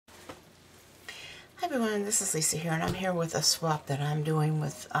everyone, this is Lisa here, and I'm here with a swap that I'm doing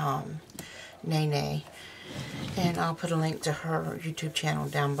with Renea, and I'll put a link to her YouTube channel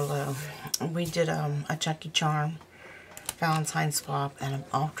down below. We did a Chunky Charm Valentine swap and an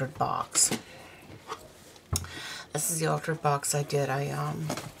altered box. This is the altered box I did. I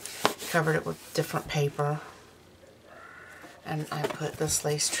covered it with different paper, and I put this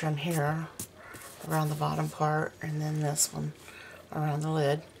lace trim here around the bottom part, and then this one around the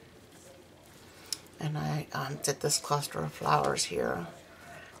lid. And I did this cluster of flowers here.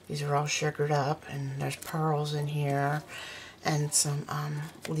 These are all sugared up, and there's pearls in here, and some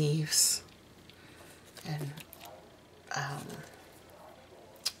leaves, and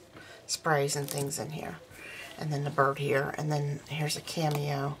sprays and things in here. And then the bird here, and then here's a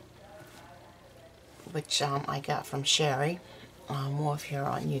cameo, which I got from Sherry Wolf here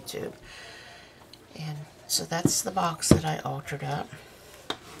on YouTube. And so that's the box that I altered up.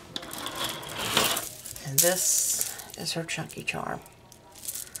 And this is her Chunky Charm.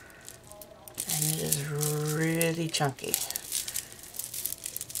 And it is really chunky.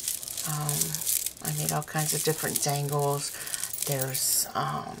 I made all kinds of different dangles. There's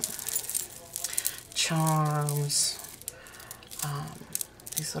charms.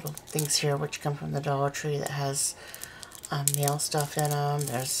 These little things here which come from the Dollar Tree that has nail stuff in them.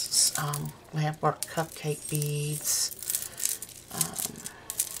 There's lampwork cupcake beads.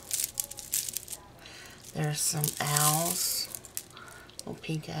 There's some owls, little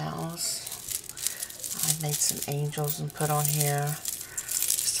pink owls. I made some angels and put on here.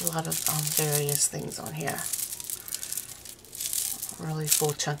 Just a lot of various things on here. Really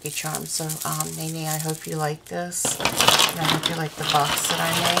full chunky charm. So, Renea, I hope you like this. And I hope you like the box that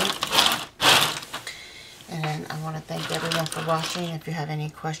I made. And I want to thank everyone for watching. If you have any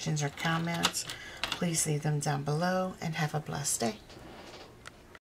questions or comments, please leave them down below, and have a blessed day.